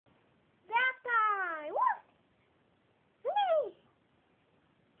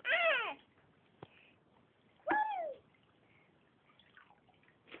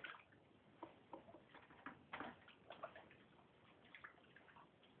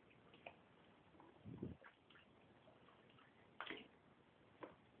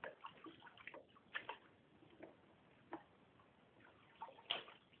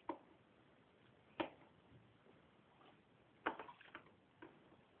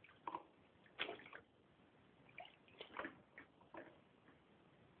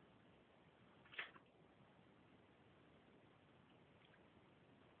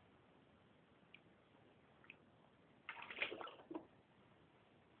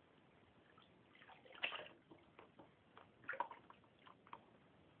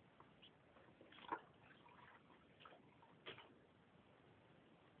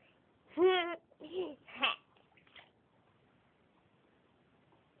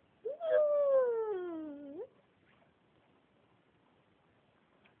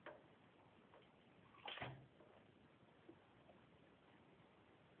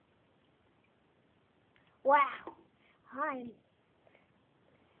Wow, I'm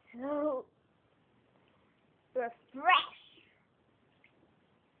so refreshed.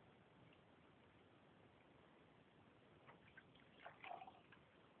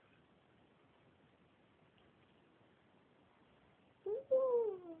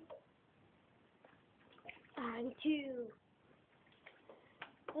 I'm too.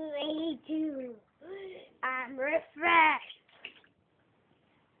 Way too. I'm refreshed.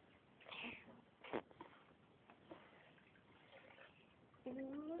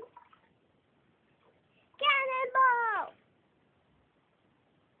 Cannonball!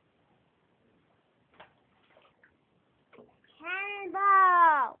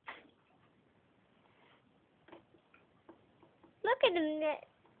 Cannonball! Look at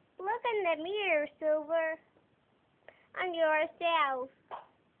look in the mirror, Silver. On yourself.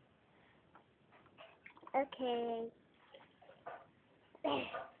 Okay. I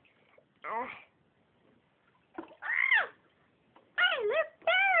look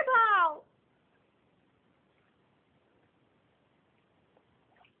terrible.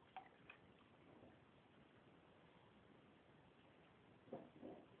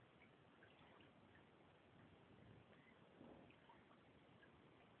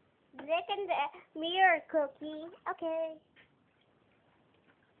 Look in the mirror, Cookie. Okay.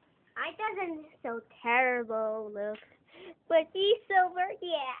 I doesn't so terrible look. But you, Silver,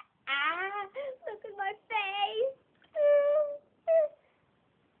 yeah. Look at my face.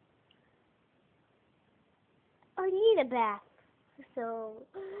 I need a bath. So,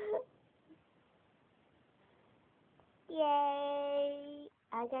 yay.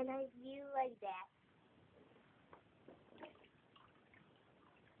 I got a view like that.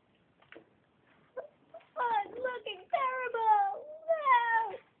 I'm looking terrible.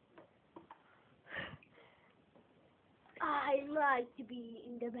 No. I like to be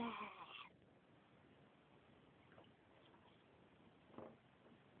in the bath.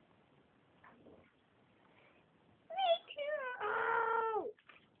 Me too. Oh.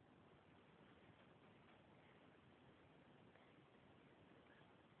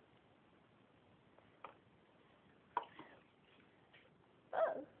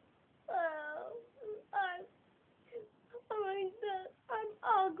 Oh. Oh. I'm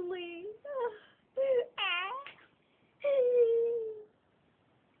ugly.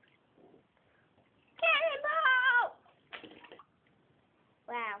 Cannonball!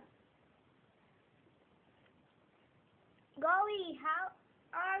 Wow. Golly, how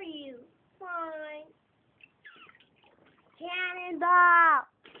are you? Fine. Cannonball!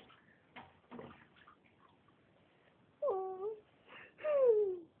 Oh.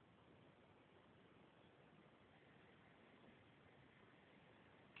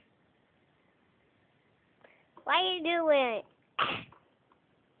 Why are you doing it?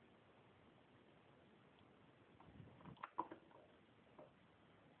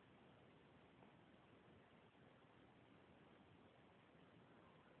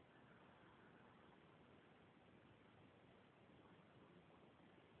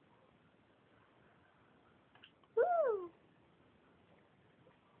 Woo.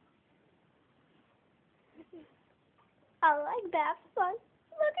 I like that fun.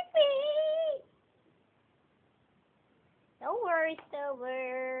 Look at me! Don't worry,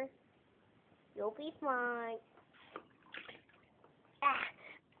 Silver. You'll be fine.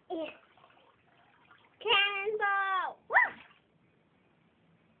 Yeah. Cannonball! Woo!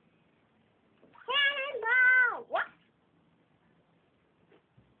 Cannonball! Woo!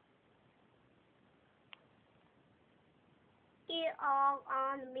 Get all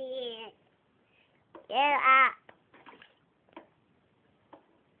on me. Get up.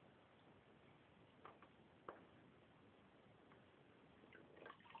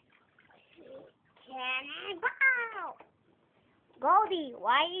 Cannonball! Goldie,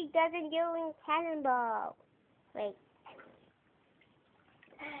 why he doesn't doing cannonball? Wait.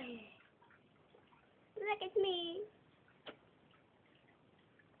 Look at me.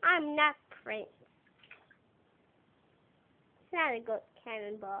 I'm not Prince. It's not a good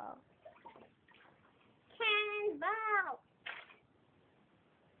cannonball. Cannonball!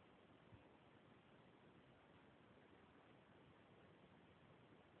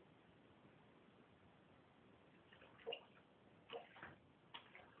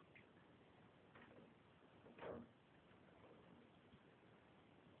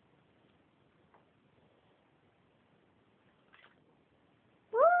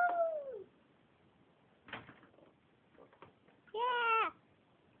 Woo! Yeah!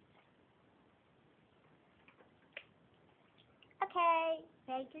 Okay,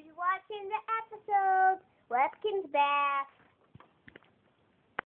 thank you for watching the episode. Webkinz back.